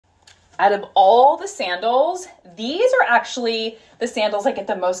Out of all the sandals, these are actually the sandals I get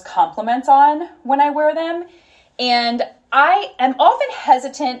the most compliments on when I wear them. And I am often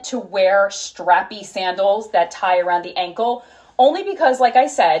hesitant to wear strappy sandals that tie around the ankle, only because, like I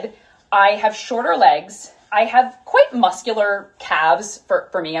said, I have shorter legs. I have quite muscular calves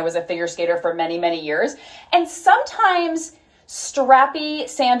for me. I was a figure skater for many, many years. And sometimes strappy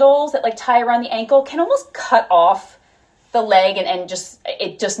sandals that like tie around the ankle can almost cut off the leg and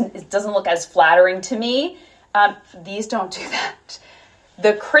it doesn't look as flattering to me. These don't do that.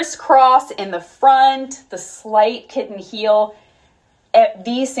 The crisscross in the front, the slight kitten heel,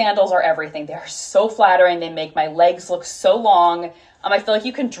 these sandals are everything. They're so flattering. They make my legs look so long. I feel like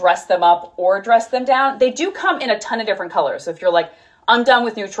you can dress them up or dress them down. They do come in a ton of different colors. So if you're like, I'm done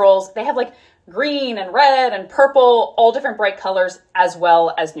with neutrals, they have like green and red and purple, all different bright colors as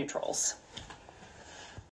well as neutrals.